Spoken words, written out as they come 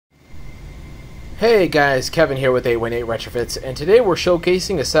Hey guys, Kevin here with 818 Retrofits, and today we're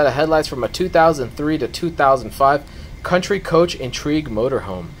showcasing a set of headlights from a 2003 to 2005 Country Coach Intrigue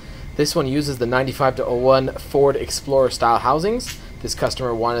motorhome. This one uses the 95-01 Ford Explorer style housings. This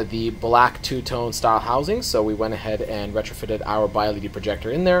customer wanted the black two-tone style housings, so we went ahead and retrofitted our bi-LED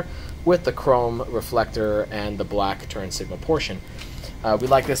projector in there with the chrome reflector and the black turn signal portion. We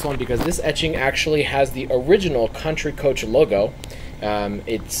like this one because this etching actually has the original Country Coach logo.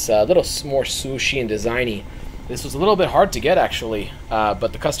 It's a little more swooshy and designy. This was a little bit hard to get actually,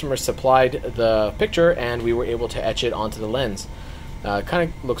 but the customer supplied the picture and we were able to etch it onto the lens. Kind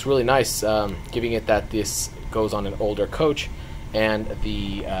of looks really nice, giving it that this goes on an older coach and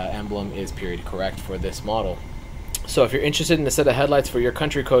the emblem is period correct for this model. So if you're interested in a set of headlights for your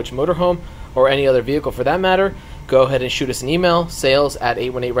Country Coach motorhome or any other vehicle for that matter, go ahead and shoot us an email,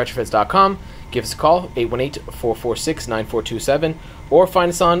 sales@818retrofits.com. Give us a call, 818-446-9427, or find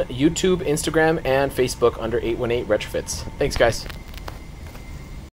us on YouTube, Instagram, and Facebook under 818 Retrofits. Thanks, guys.